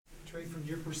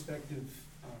your perspective,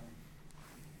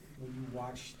 when you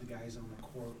watch the guys on the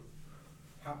court,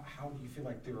 how do you feel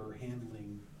like they're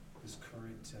handling this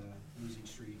current losing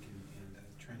streak and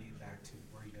trying to get back to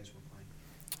where you guys were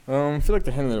playing? I feel like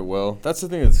they're handling it well. That's the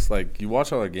thing. It's like you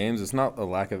watch all our games. It's not a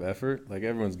lack of effort. Like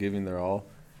everyone's giving their all.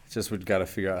 It's just we've got to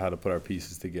figure out how to put our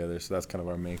pieces together. So that's kind of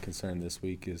our main concern this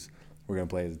week is we're going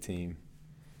to play as a team.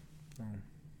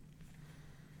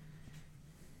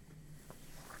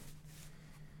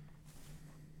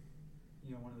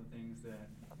 You know, one of the things that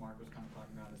Mark was kind of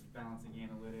talking about is balancing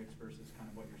analytics versus kind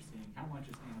of what you're seeing. How much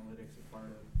is analytics a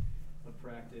part of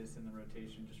practice and the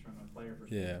rotation just from a player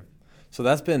perspective? Yeah. So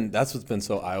that's what's been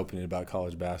so eye-opening about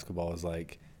college basketball is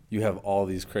like you have all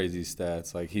these crazy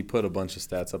stats. Like he put a bunch of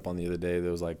stats up on the other day.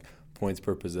 There was like points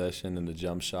per possession and the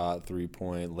jump shot,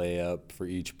 3-point, layup for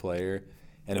each player.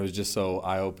 And it was just so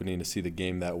eye-opening to see the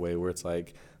game that way where it's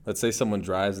like, let's say someone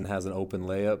drives and has an open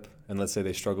layup, and let's say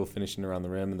they struggle finishing around the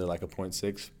rim and they're like a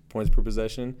 0.6 points per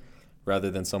possession,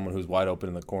 rather than someone who's wide open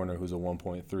in the corner who's a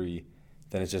 1.3,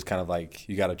 then it's just kind of like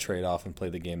you got to trade off and play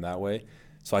the game that way.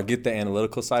 So I get the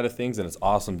analytical side of things, and it's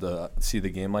awesome to see the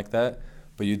game like that,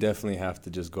 but you definitely have to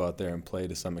just go out there and play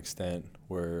to some extent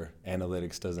where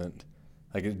analytics doesn't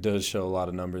 – like it does show a lot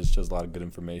of numbers, shows a lot of good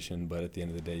information, but at the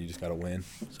end of the day, you just got to win.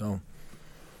 So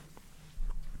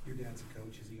Your dad's a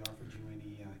coach. Has he offered you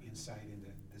any insight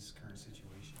into this current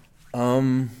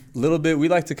situation? Little bit. We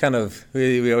like to kind of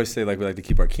we always say like we like to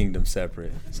keep our kingdom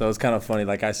separate. So it's kind of funny.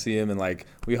 Like I see him and like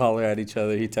we holler at each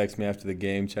other. He texts me after the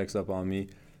game, checks up on me.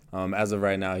 As of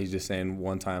right now, he's just saying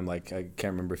one time, like I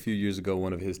can't remember, a few years ago,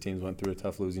 one of his teams went through a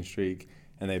tough losing streak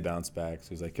and they bounced back. So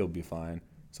he's like, he'll be fine.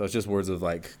 So it's just words of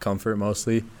like comfort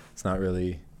mostly. It's not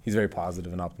really. He's very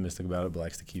positive and optimistic about it, but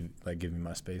likes to keep like give me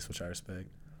my space, which I respect.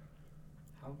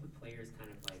 How have the players kind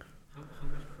of like, how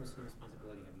much personal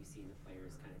responsibility have you seen the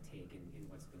players kind of take in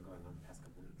what's been going on the past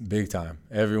couple weeks? Big time.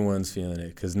 Everyone's feeling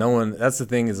it because no one – that's the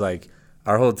thing is like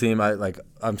our whole team,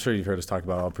 I'm sure you've heard us talk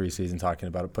about all preseason, talking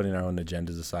about it, putting our own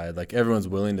agendas aside. Like everyone's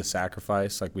willing to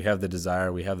sacrifice. Like we have the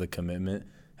desire, we have the commitment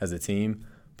as a team,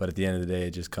 but at the end of the day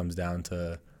it just comes down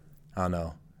to, I don't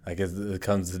know, like it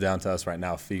comes down to us right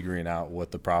now figuring out what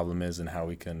the problem is and how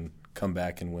we can come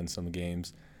back and win some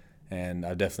games. And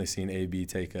I've definitely seen AB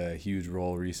take a huge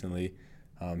role recently.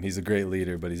 He's a great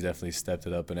leader, but he's definitely stepped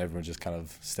it up, and everyone's just kind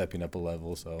of stepping up a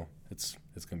level. So it's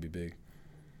going to be big.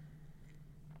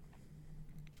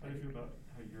 How do you feel about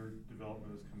how your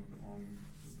development is coming along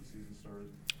since the season started?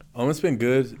 It's been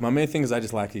good. My main thing is I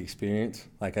just lack the experience.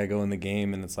 Like I go in the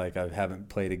game, and it's like I haven't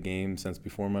played a game since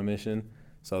before my mission.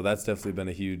 So that's definitely been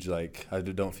a huge, like I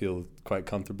don't feel quite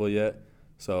comfortable yet.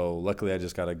 So luckily I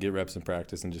just got to get reps in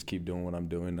practice and just keep doing what I'm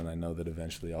doing, and I know that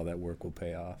eventually all that work will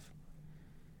pay off.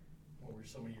 What were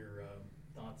some of your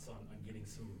thoughts on getting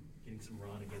some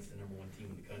run against the number one team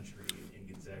in the country in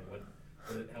Gonzaga?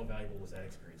 How valuable was that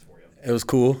experience for you? It was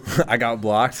cool. I got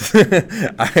blocked.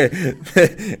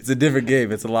 It's a different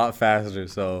game. It's a lot faster.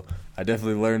 So I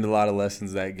definitely learned a lot of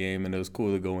lessons that game, and it was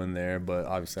cool to go in there. But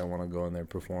obviously I want to go in there and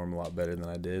perform a lot better than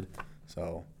I did.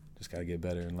 So just got to get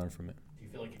better and learn from it. Do you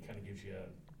feel like it kind of gives you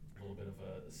a little bit of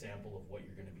a sample of what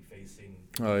you're going to be facing?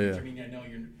 Oh, yeah. I mean, I know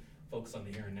you're focused on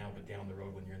the here and now, but down the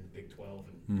road when you're in the Big 12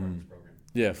 and part of this program.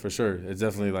 Yeah, for sure. It's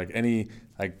definitely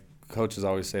like coaches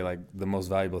always say, like the most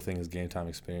valuable thing is game time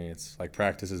experience. Like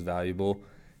practice is valuable,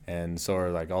 and so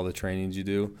are like all the trainings you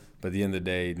do. But at the end of the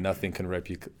day, nothing can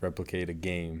replicate a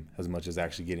game as much as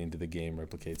actually getting to the game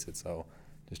replicates it. So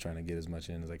just trying to get as much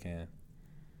in as I can.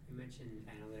 You mentioned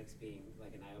analytics being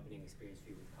like an eye-opening experience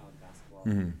for you with college basketball.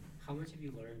 Mm-hmm. How much have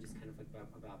you learned just kind of like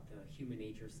about the human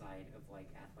nature side of like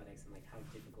athletics and like how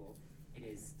difficult it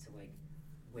is to like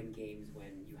win games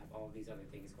when you have all these other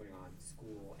things going on,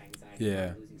 school,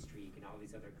 anxiety, losing streak, and all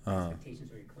these other expectations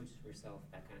from your coaches, for yourself,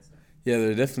 that kind of stuff? Yeah,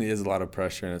 there definitely is a lot of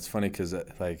pressure, and it's funny because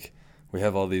like we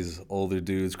have all these older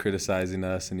dudes criticizing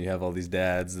us, and you have all these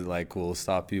dads that like will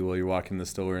stop you while you're walking in the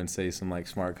store and say some like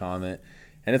smart comment.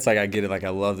 And it's like I get it. Like I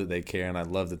love that they care, and I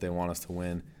love that they want us to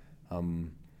win.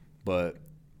 But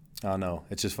I don't know.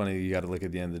 It's just funny. You got to look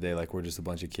at the end of the day. Like we're just a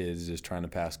bunch of kids just trying to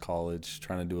pass college,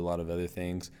 trying to do a lot of other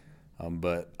things.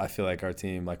 But I feel like our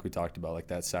team, like we talked about, like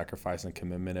that sacrifice and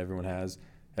commitment everyone has.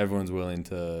 Everyone's willing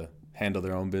to handle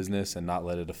their own business and not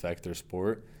let it affect their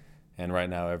sport. And right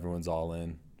now, everyone's all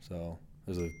in. So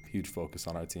there's a huge focus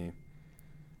on our team.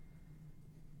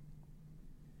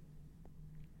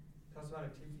 Tell us about a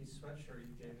Tiki sweatshirt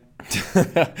you gave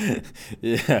him.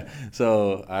 Yeah.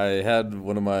 So I had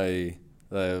one of my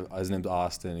his name's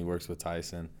Austin. He works with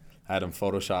Tyson. I had him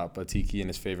Photoshop a Tiki and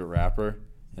his favorite rapper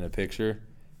in a picture.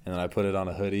 And then I put it on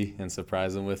a hoodie and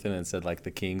surprised him with it and said, like,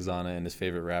 the Kings on it and his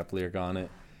favorite rap lyric on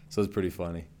it. So it's pretty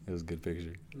funny. It was a good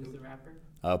picture. Who's the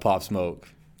rapper? Pop Smoke.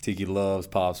 Tiki loves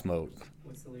Pop Smoke.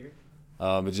 What's the lyric?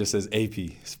 It just says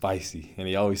AP, spicy. And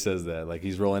he always says that. Like,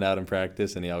 he's rolling out in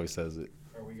practice, and he always says it.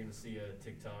 Are we gonna see a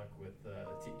TikTok with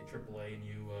AAA and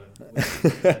you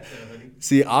with that hoodie?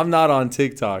 See, I'm not on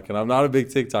TikTok, and I'm not a big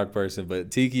TikTok person,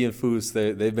 but Tiki and Foos,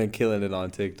 they've been killing it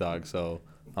on TikTok, so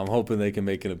I'm hoping they can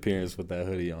make an appearance with that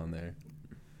hoodie on there.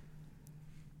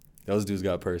 Those dudes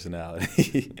got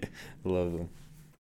personality. Love them.